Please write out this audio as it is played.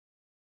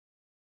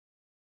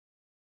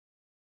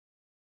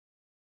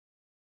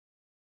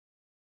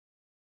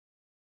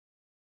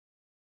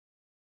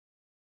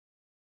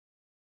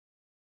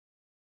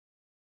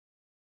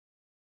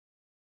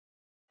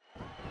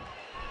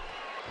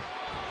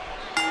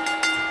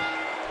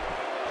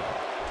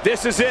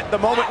This is it, the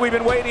moment we've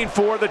been waiting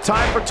for. The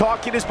time for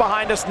talking is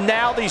behind us.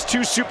 Now these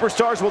two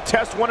superstars will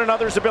test one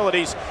another's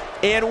abilities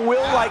and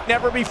will like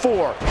never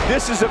before.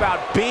 This is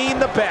about being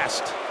the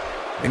best.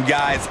 And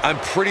guys, I'm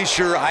pretty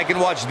sure I can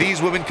watch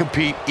these women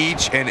compete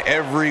each and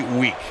every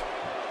week.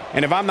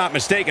 And if I'm not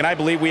mistaken, I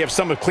believe we have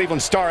some of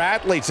Cleveland's star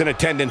athletes in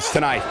attendance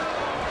tonight.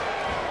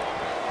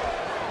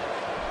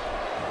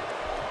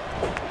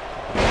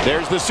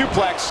 There's the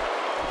suplex.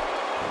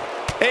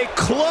 A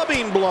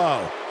clubbing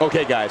blow.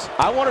 Okay, guys,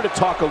 I wanted to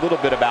talk a little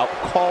bit about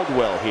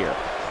Caldwell here.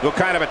 What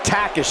kind of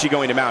attack is she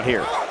going to mount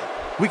here?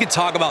 We could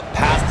talk about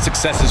past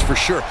successes for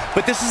sure,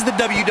 but this is the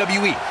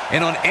WWE,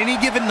 and on any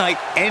given night,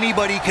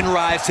 anybody can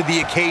rise to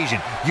the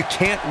occasion. You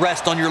can't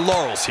rest on your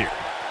laurels here.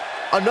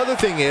 Another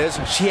thing is,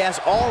 she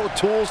has all the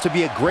tools to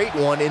be a great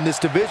one in this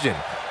division.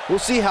 We'll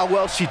see how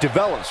well she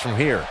develops from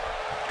here.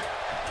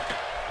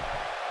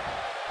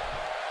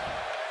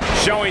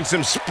 Showing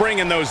some spring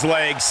in those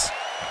legs.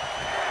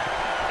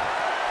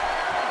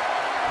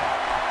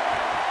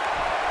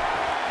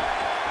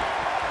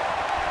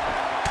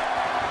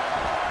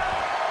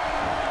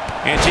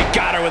 And she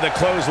got her with a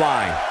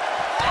clothesline.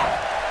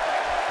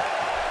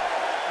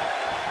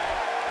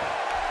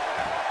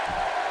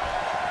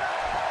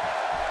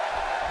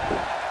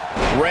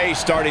 Ray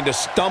starting to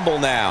stumble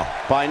now.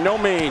 By no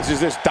means is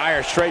this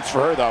dire straits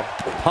for her, though.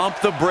 Pump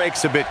the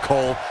brakes a bit,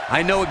 Cole.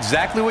 I know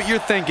exactly what you're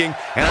thinking,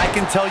 and I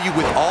can tell you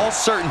with all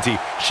certainty,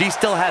 she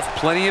still has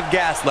plenty of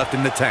gas left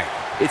in the tank.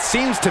 It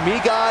seems to me,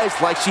 guys,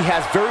 like she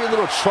has very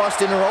little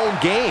trust in her own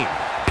game.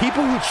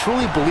 People who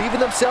truly believe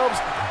in themselves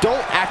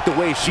don't act the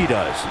way she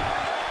does.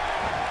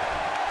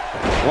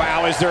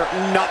 Wow, is there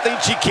nothing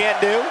she can't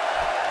do?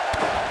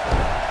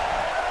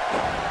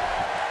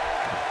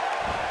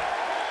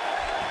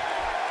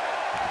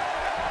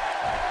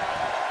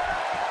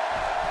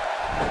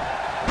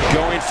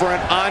 Going for an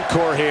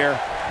encore here.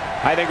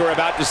 I think we're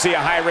about to see a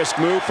high-risk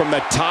move from the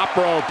top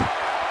rope.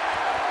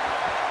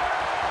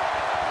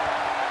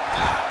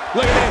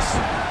 Look at this.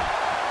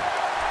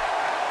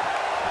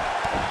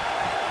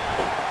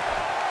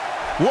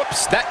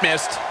 Whoops, that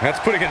missed. That's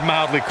putting it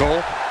mildly,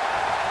 Cole.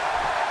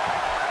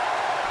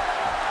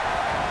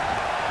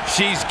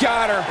 She's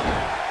got her.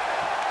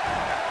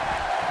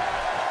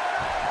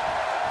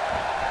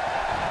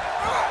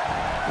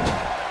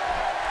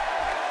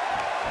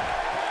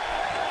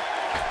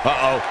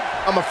 Uh-oh.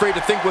 I'm afraid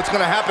to think what's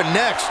going to happen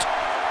next.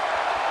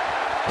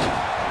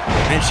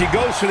 And she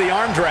goes for the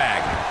arm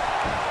drag.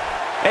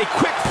 A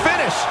quick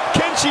finish.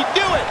 Can she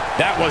do it?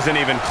 That wasn't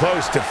even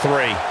close to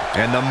 3.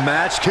 And the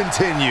match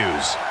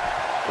continues.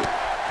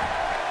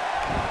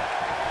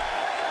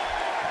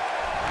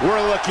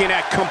 We're looking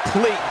at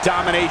complete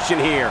domination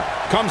here.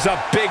 Comes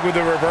up big with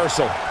the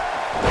reversal.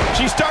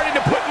 She's starting to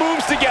put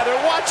moves together.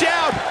 Watch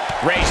out!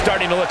 Ray's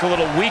starting to look a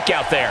little weak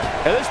out there.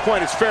 At this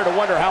point, it's fair to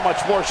wonder how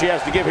much more she has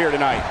to give here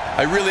tonight.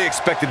 I really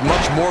expected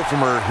much more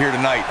from her here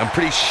tonight. I'm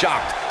pretty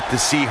shocked to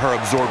see her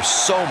absorb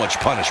so much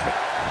punishment.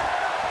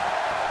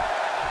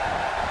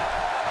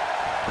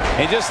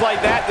 And just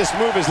like that, this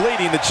move is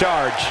leading the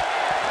charge.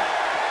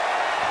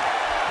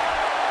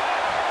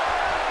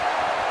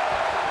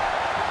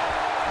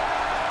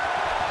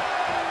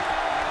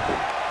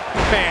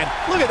 Man,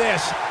 look at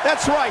this.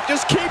 That's right.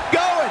 Just keep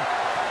going.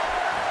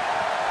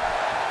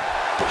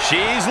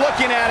 She's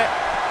looking at it.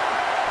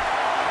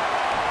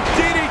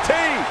 DDT.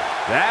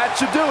 That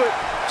should do it.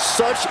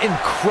 Such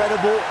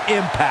incredible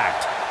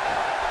impact.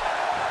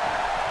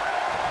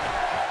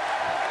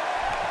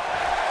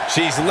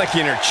 She's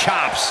licking her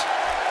chops.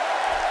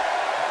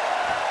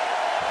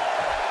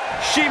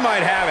 She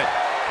might have it.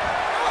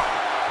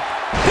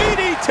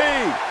 DDT.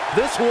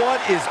 This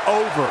one is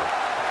over.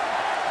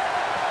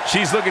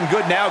 She's looking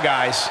good now,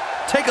 guys.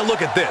 Take a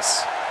look at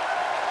this.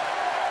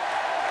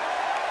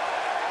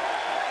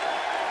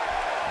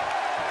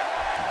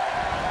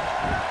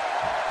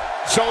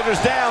 Shoulders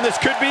down. This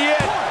could be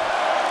it. 1,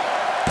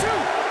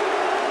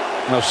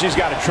 2. No, she's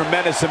got a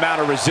tremendous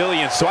amount of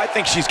resilience, so I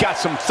think she's got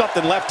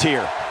something left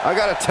here. I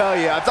got to tell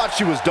you, I thought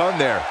she was done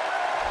there.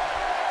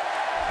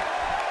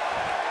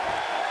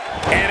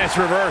 And it's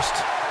reversed.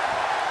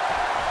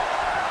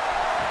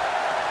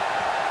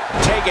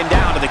 Taken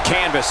down to the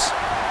canvas.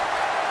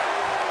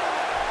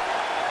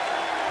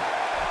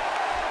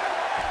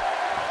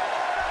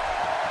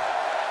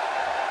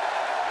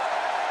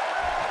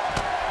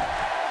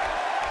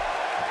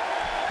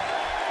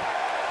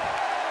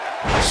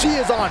 She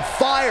is on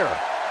fire.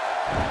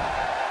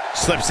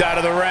 Slips out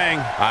of the ring.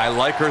 I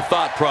like her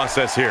thought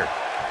process here.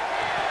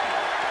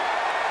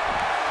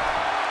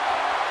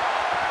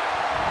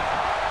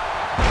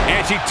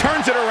 And she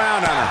turns it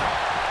around on her.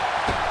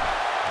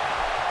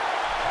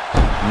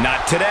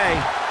 Not today.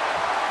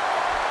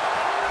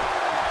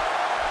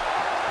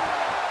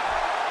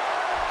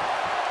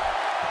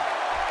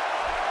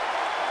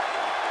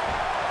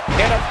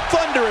 And a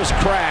thunderous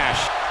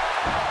crash.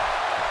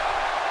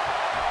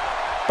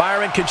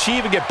 Byron, can she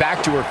even get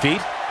back to her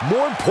feet?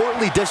 More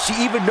importantly, does she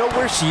even know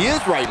where she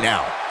is right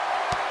now?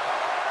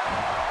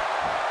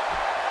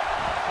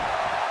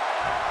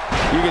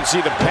 You can see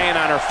the pain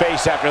on her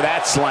face after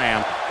that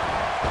slam.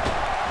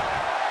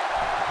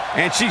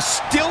 And she's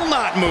still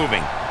not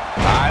moving.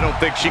 I don't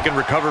think she can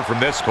recover from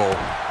this, Cole.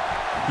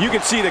 You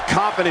can see the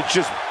confidence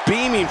just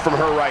beaming from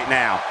her right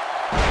now.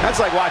 That's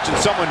like watching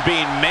someone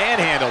being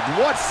manhandled.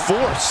 What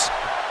force!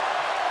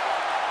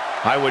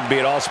 I wouldn't be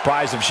at all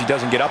surprised if she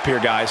doesn't get up here,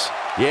 guys.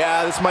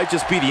 Yeah, this might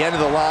just be the end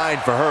of the line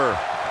for her.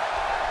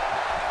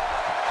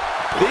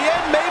 The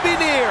end may be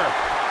near.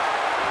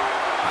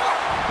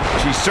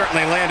 She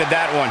certainly landed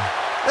that one.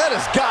 That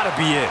has got to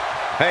be it.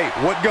 Hey,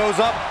 what goes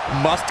up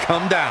must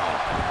come down.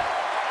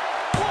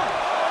 1,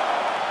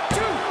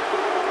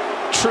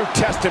 2. True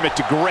testament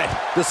to grit.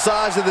 The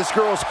size of this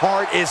girl's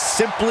heart is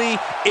simply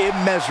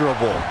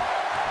immeasurable.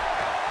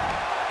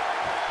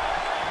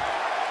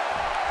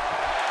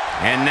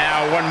 And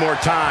now one more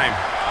time.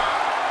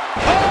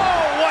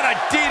 Oh, what a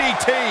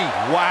DDT!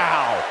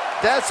 Wow.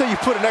 That's how you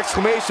put an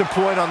exclamation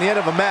point on the end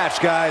of a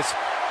match, guys.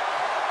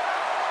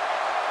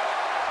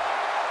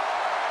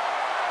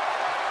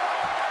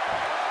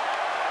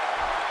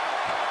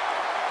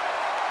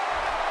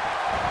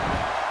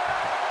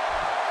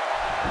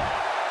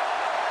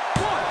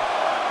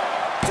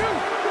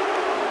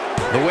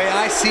 The way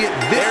I see it,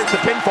 there's the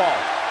pinfall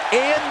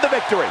and the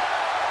victory.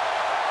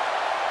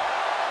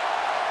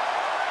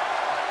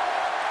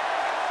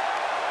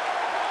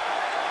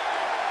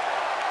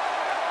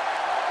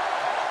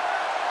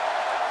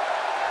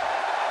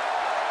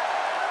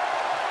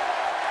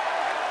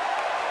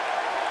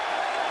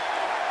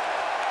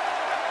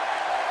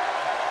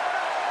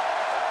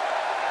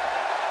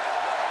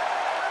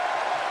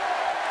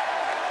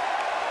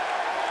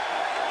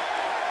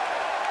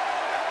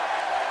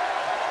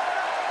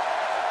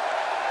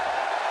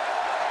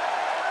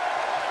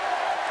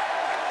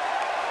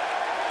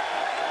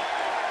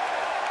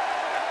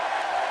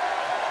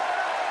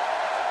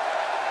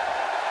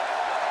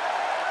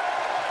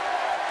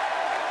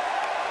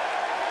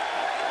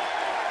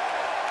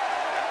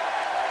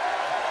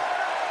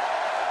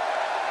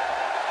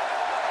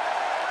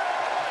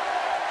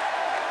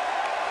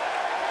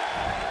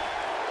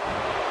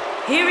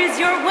 Here is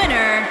your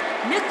winner,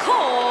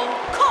 Nicole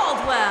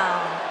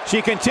Caldwell.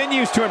 She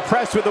continues to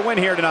impress with the win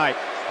here tonight.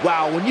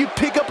 Wow, when you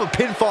pick up a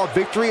pinfall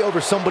victory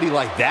over somebody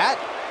like that,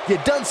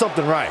 you've done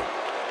something right.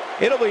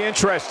 It'll be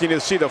interesting to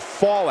see the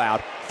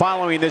fallout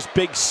following this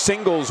big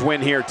singles win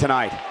here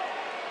tonight.